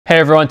Hey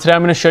everyone, today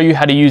I'm going to show you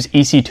how to use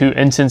EC2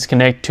 Instance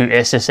Connect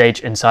to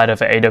SSH inside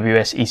of an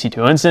AWS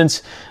EC2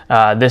 instance.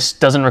 This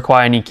doesn't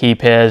require any key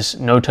pairs,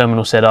 no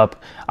terminal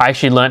setup. I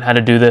actually learned how to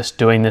do this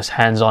doing this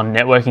hands-on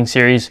networking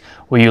series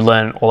where you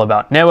learn all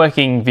about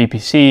networking,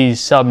 VPCs,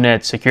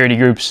 subnets, security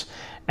groups,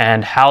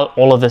 and how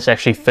all of this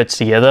actually fits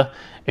together.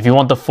 If you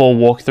want the full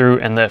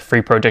walkthrough and the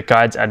free project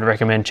guides, I'd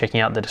recommend checking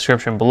out the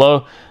description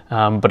below,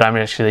 but I'm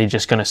actually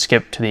just going to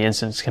skip to the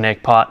Instance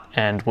Connect part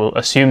and we'll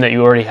assume that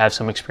you already have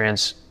some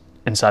experience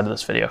inside of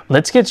this video.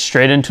 Let's get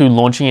straight into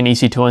launching an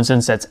EC2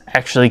 instance that's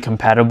actually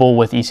compatible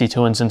with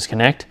EC2 Instance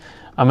Connect.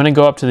 I'm going to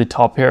go up to the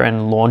top here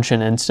and launch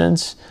an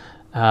instance.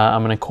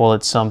 I'm going to call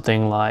it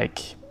something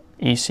like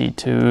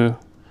EC2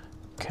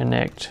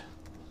 Connect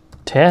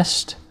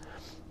Test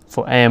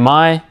for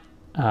AMI.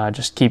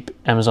 Just keep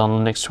Amazon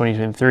Linux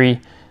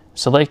 2023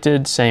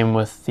 selected. Same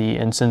with the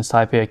instance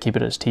type here, keep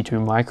it as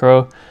T2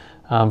 micro.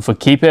 For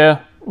key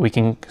pair, we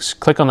can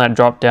click on that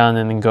drop down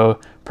and then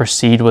go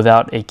proceed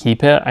without a key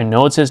pair. I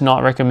know it says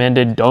not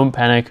recommended, don't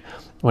panic.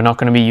 We're not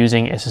going to be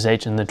using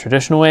SSH in the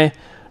traditional way.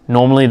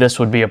 Normally this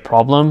would be a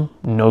problem.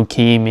 No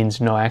key means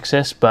no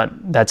access, but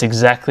that's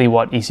exactly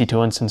what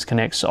EC2 Instance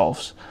Connect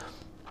solves.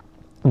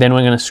 Then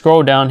we're going to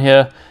scroll down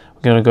here.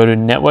 We're going to go to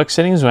network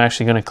settings. We're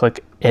actually going to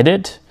click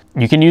edit.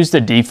 You can use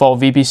the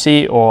default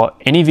VPC or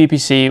any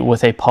VPC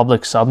with a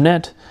public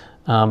subnet.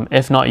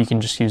 If not, you can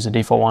just use the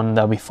default one,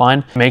 that'll be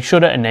fine. Make sure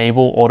to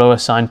enable auto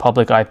assign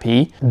public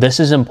IP. This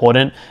is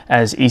important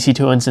as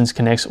EC2 Instance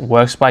Connect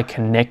works by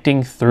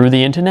connecting through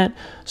the internet,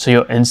 so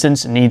your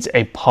instance needs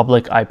a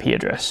public IP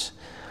address.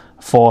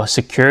 For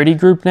security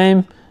group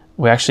name,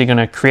 we're actually going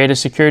to create a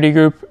security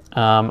group.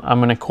 I'm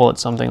going to call it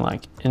something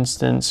like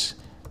Instance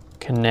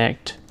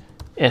Connect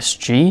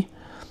SG.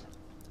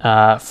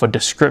 For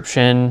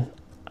description,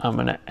 I'm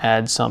going to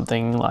add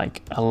something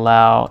like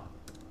allow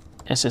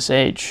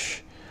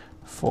SSH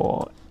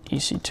for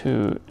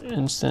EC2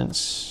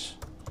 Instance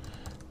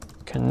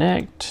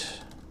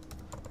Connect.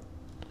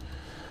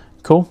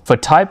 Cool. For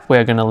type,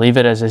 we're going to leave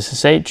it as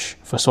SSH.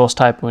 For source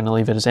type, we're going to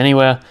leave it as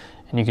anywhere.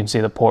 And you can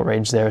see the port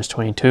range there is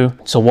 22.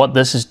 So what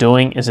this is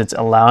doing is it's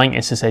allowing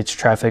SSH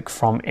traffic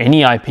from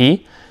any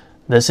IP.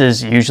 This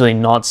is usually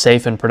not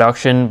safe in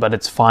production, but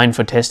it's fine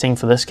for testing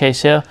for this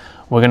case here.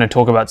 We're going to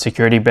talk about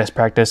security best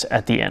practice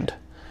at the end.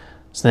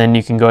 So then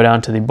you can go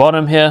down to the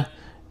bottom here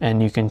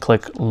and you can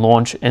click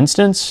Launch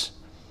Instance.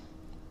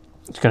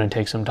 It's going to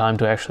take some time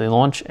to actually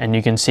launch, and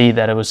you can see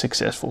that it was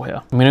successful here.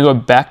 I'm going to go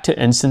back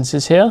to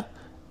instances here,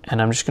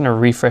 and I'm just going to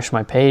refresh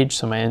my page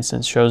so my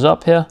instance shows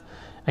up here.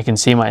 I can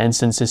see my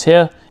instances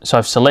here. So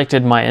I've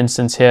selected my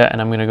instance here,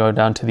 and I'm going to go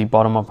down to the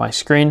bottom of my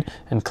screen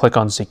and click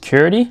on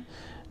security.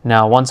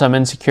 Now, once I'm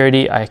in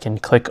security, I can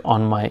click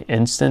on my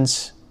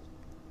Instance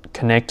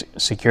Connect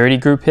security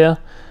group here,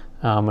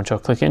 which I'll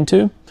click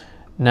into.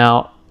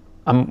 Now,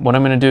 what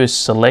I'm going to do is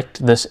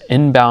select this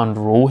inbound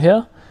rule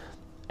here,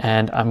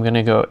 and I'm going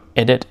to go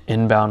edit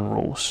inbound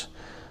rules.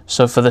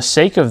 So for the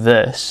sake of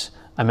this,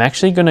 I'm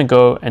actually going to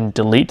go and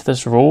delete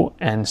this rule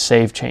and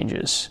save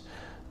changes.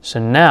 So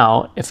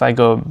now if I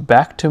go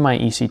back to my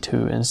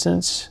EC2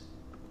 instance,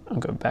 I'll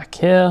go back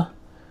here,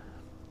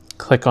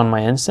 click on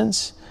my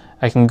instance.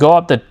 I can go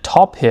up the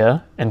top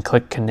here and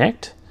click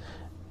connect.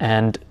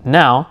 And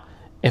now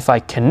if I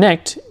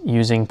connect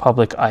using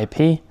public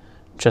IP,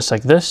 just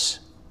like this,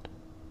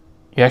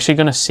 you're actually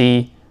going to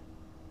see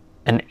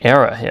an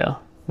error here.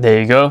 There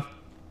you go.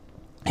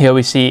 Here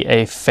we see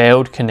a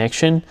failed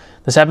connection.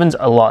 This happens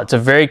a lot. It's a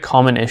very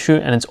common issue,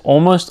 and it's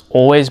almost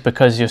always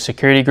because your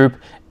security group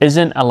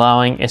isn't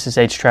allowing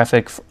SSH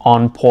traffic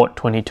on port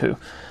 22.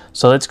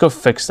 So let's go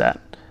fix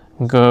that.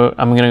 I'm going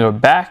to go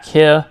back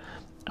here.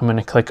 I'm going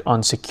to click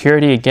on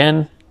security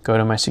again, go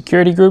to my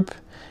security group.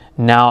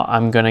 Now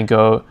I'm going to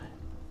go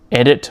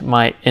edit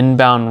my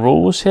inbound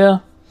rules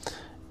here.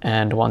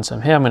 And once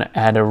I'm here, I'm going to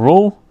add a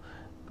rule.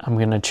 I'm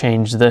going to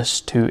change this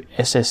to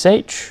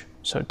SSH.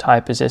 So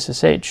type is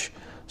SSH.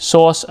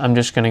 Source, I'm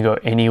just going to go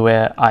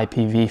anywhere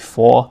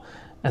IPv4.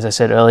 As I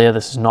said earlier,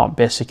 this is not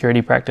best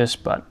security practice,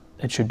 but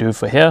it should do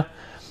for here.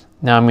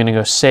 Now I'm going to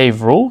go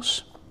save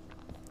rules.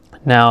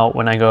 Now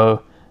when I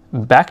go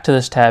back to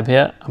this tab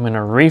here, I'm going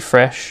to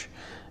refresh,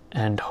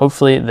 and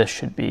hopefully this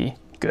should be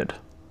good.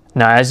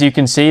 Now as you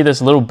can see,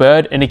 this little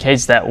bird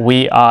indicates that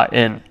we are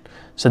in.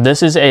 So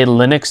this is a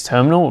Linux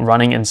terminal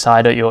running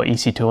inside of your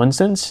EC2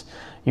 instance.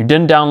 You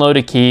didn't download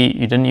a key,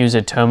 you didn't use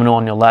a terminal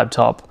on your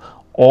laptop.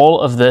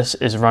 All of this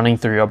is running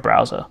through your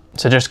browser.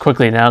 So just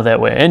quickly, now that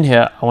we're in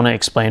here, I want to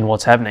explain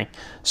what's happening.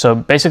 So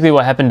basically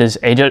what happened is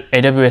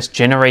AWS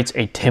generates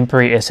a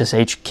temporary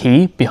SSH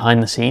key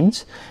behind the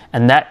scenes,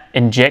 and that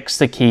injects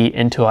the key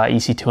into our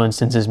EC2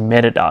 instance's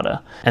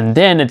metadata. And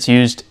then it's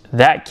used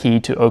that key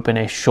to open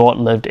a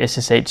short-lived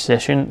SSH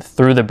session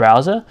through the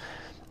browser.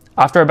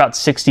 After about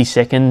 60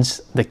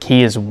 seconds, the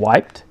key is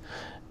wiped.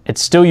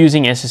 It's still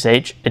using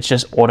SSH, it's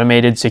just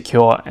automated,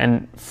 secure,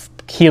 and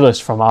keyless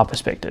from our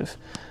perspective.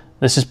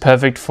 This is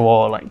perfect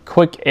for like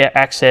quick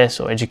access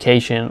or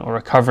education or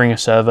recovering a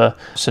server.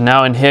 So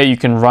now in here you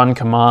can run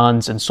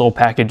commands, install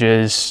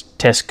packages,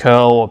 test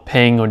curl or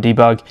ping or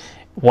debug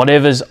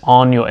whatever's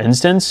on your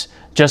instance,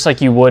 just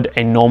like you would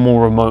a normal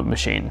remote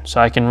machine.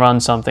 So I can run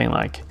something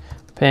like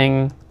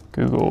ping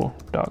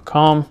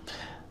google.com.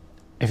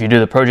 If you do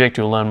the project,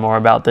 you'll learn more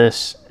about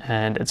this,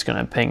 and it's going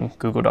to ping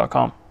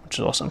google.com, which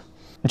is awesome.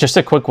 Just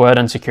a quick word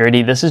on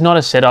security. This is not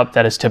a setup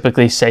that is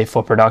typically safe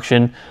for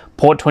production.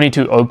 Port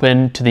 22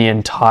 open to the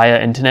entire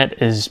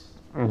internet is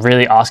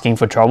really asking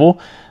for trouble.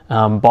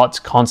 Bots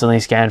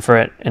constantly scan for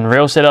it. In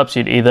real setups,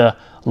 you'd either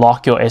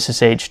lock your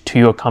SSH to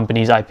your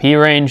company's IP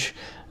range.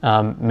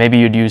 Maybe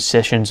you'd use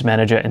Sessions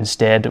Manager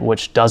instead,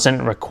 which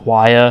doesn't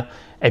require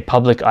a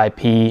public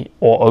IP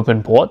or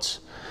open ports.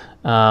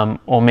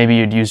 Or maybe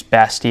you'd use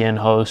Bastion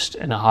host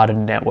in a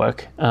hardened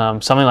network.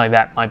 Something like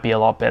that might be a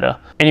lot better.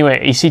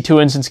 Anyway,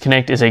 EC2 Instance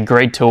Connect is a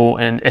great tool,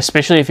 and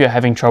especially if you're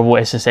having trouble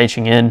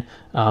SSHing in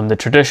the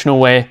traditional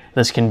way,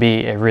 this can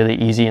be a really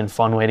easy and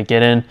fun way to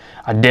get in.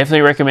 I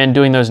definitely recommend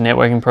doing those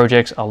networking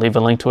projects. I'll leave a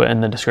link to it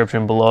in the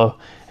description below.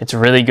 It's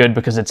really good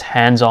because it's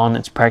hands-on,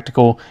 it's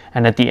practical,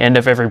 and at the end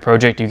of every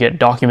project you get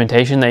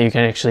documentation that you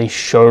can actually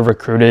show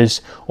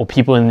recruiters or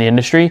people in the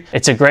industry.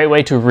 It's a great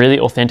way to really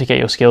authenticate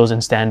your skills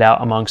and stand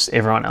out amongst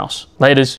everyone else. Laters.